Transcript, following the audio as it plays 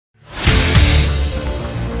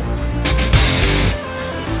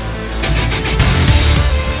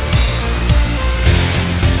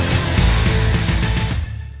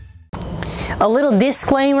A little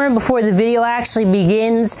disclaimer before the video actually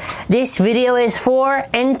begins. This video is for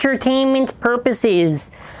entertainment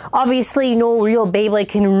purposes. Obviously, no real Beyblade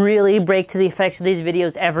can really break to the effects that these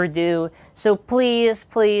videos ever do. So please,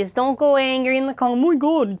 please, don't go angry in the comments. Oh my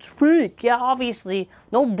god, it's fake. Yeah, obviously,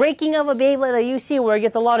 no breaking of a Beyblade that you see where it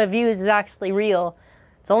gets a lot of views is actually real.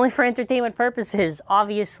 It's only for entertainment purposes,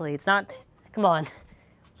 obviously. It's not, come on.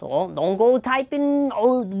 So don't go typing,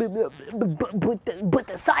 oh, but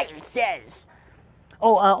the science says.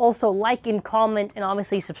 Oh, also like and comment and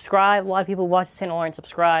obviously subscribe. A lot of people watch this channel aren't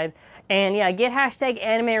subscribed. And yeah, get hashtag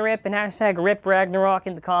AnimeRip and hashtag Rip Ragnarok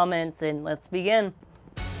in the comments and let's begin.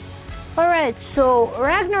 Alright, so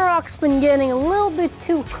Ragnarok's been getting a little bit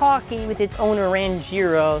too cocky with its owner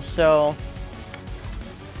Ranjiro, so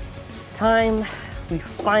time we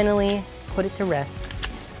finally put it to rest.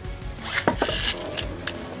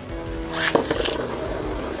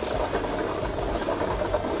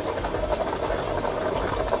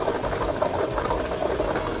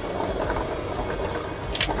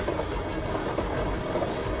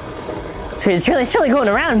 It's really going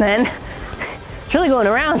around, man. It's really going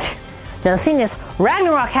around. Now the thing is,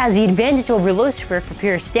 Ragnarok has the advantage over Lucifer for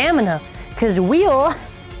pure stamina, because Wheel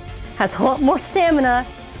has a lot more stamina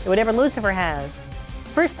than whatever Lucifer has.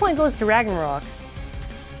 First point goes to Ragnarok.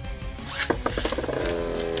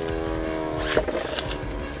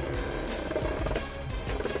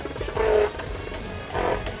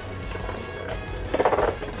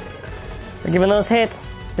 We're giving those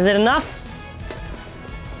hits. Is it enough?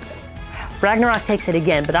 Ragnarok takes it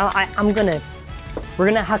again, but we're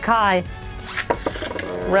gonna Hakai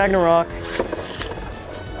Ragnarok.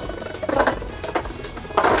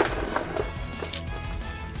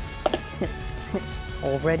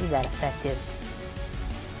 Already that effective.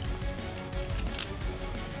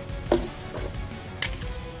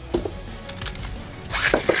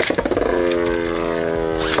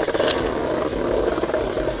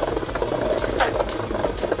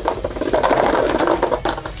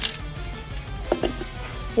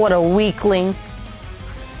 What a weakling.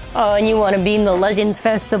 Oh, and you want to be in the Legends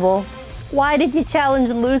Festival? Why did you challenge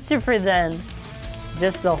Lucifer then?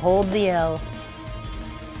 Just to hold the L.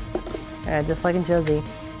 Just like in Josie.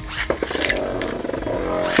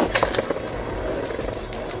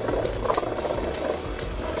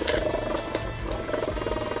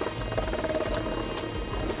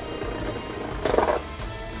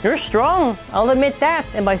 You're strong, I'll admit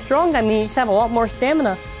that. And by strong, I mean you just have a lot more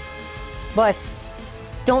stamina. But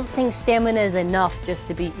don't think stamina is enough just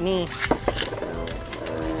to beat me.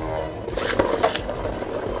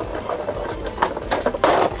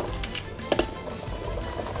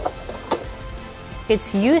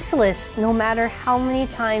 It's useless no matter how many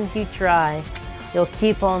times you try. You'll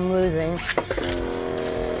keep on losing.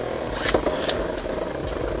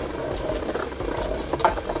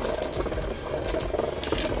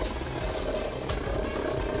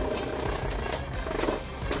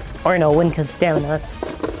 Or no, win because stamina, that's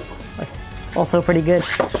also pretty good.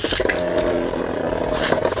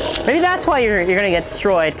 Maybe that's why you're gonna get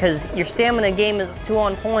destroyed, because your stamina game is too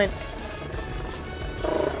on point.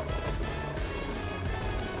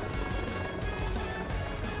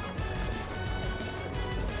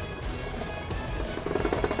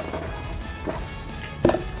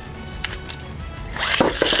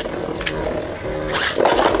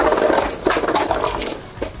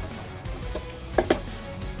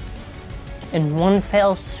 In one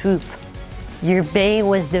fell swoop, your Bay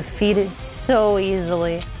was defeated so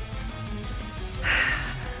easily.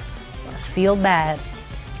 Must feel bad.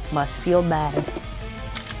 Must feel bad.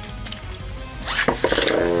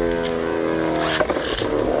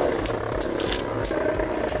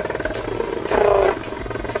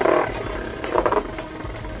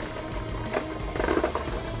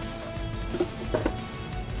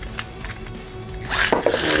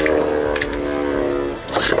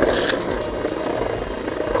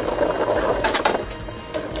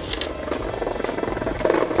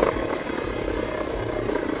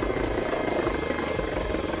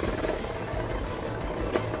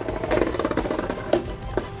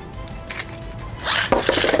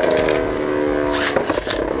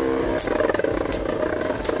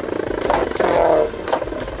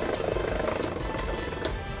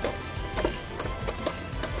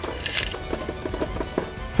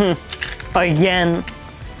 Again.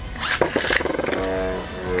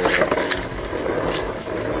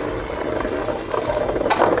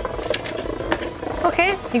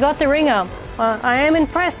 Okay, you got the ring up. I am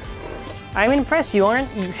impressed. I'm impressed. You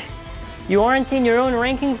aren't in your own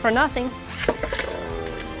ranking for nothing.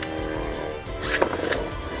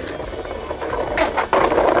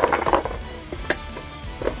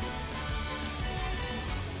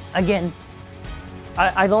 Again.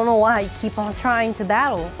 I don't know why I keep on trying to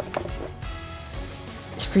battle.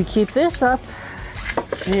 If you keep this up,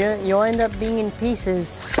 you'll end up being in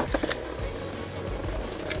pieces.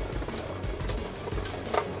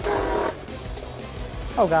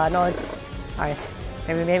 Oh god, no, it's... Alright.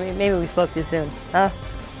 Maybe we spoke too soon. Huh?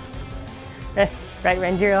 Right,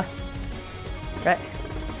 Ranjiro? Right.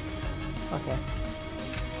 Okay.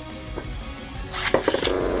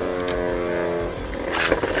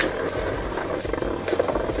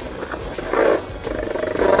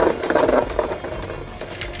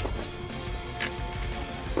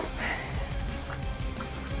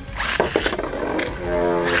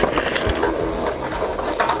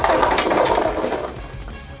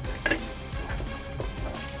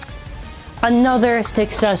 Another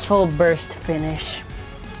successful burst finish.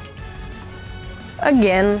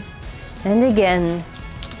 Again, and again,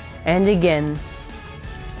 and again,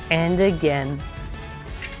 and again.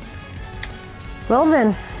 Well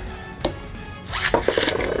then,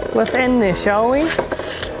 let's end this, shall we?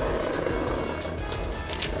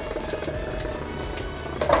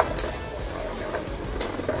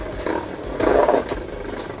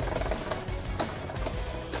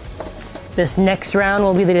 This next round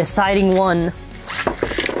will be the deciding one.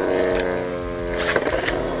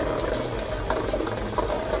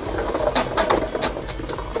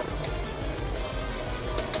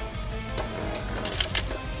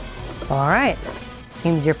 All right,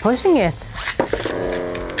 seems you're pushing it.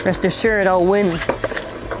 Rest assured I'll win.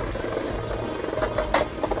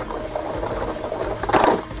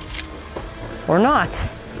 Or not.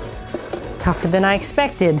 Tougher than I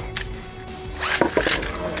expected.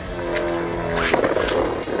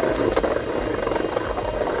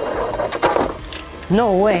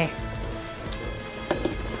 No way.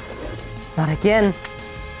 Not again.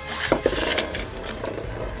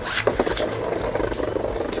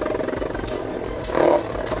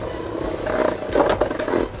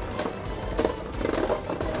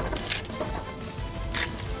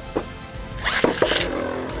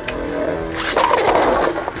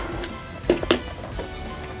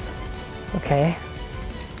 Okay.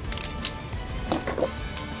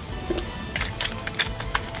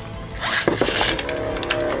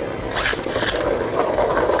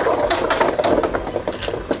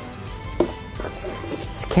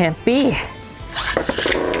 Can't be.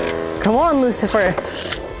 Come on, Lucifer.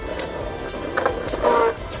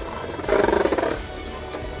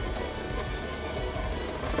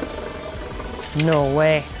 No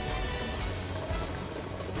way.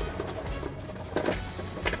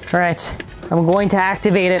 All right, I'm going to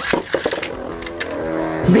activate it.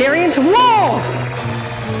 Variant Wall!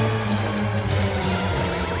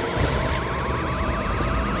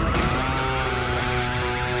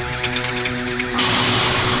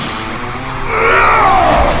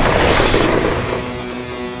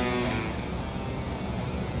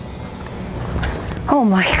 Oh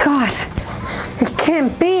my god, it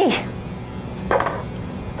can't be.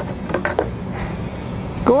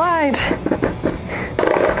 Glide.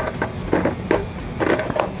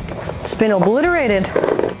 It's been obliterated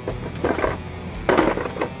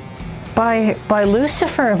by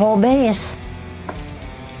Lucifer of all days.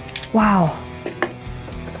 Wow.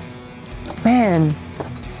 Man,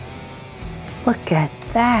 look at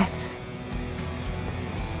that.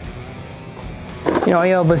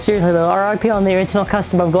 Yo, but seriously though, RIP on the original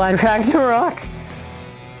custom of Glide Ragnaruk.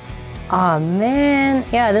 Aw, man.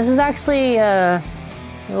 Yeah, this was actually, well,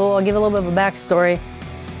 I'll give a little bit of a backstory.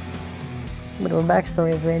 A bit of a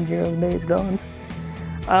backstory as Ranjiro's day is gone.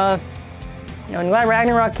 When Glide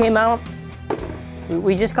Ragnarok came out,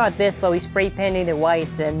 we just got this, but we spray painted it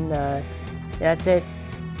white, and that's it.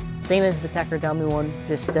 Same as the Tekra Dummy one,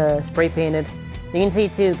 just spray painted. You can see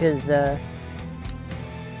it too, because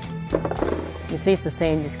you see it's the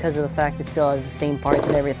same just because of the fact it still has the same parts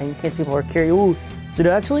and everything. In case people are curious, ooh, is it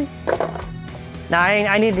actually? Nah,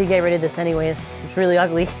 I needed to get rid of this anyways. It's really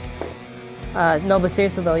ugly. No, but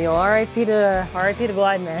seriously though, RIP to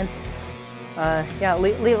Glide, man. Yeah,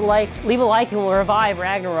 leave a like and we'll revive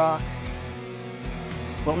Ragnarok.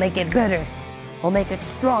 We'll make it better. We'll make it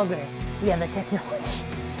stronger. We have the technology.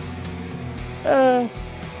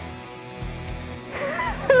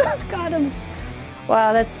 God,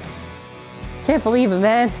 wow, that's... Can't believe it,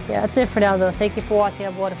 man. Yeah, that's it for now, though. Thank you for watching.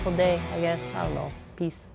 Have a wonderful day, I guess. I don't know. Peace.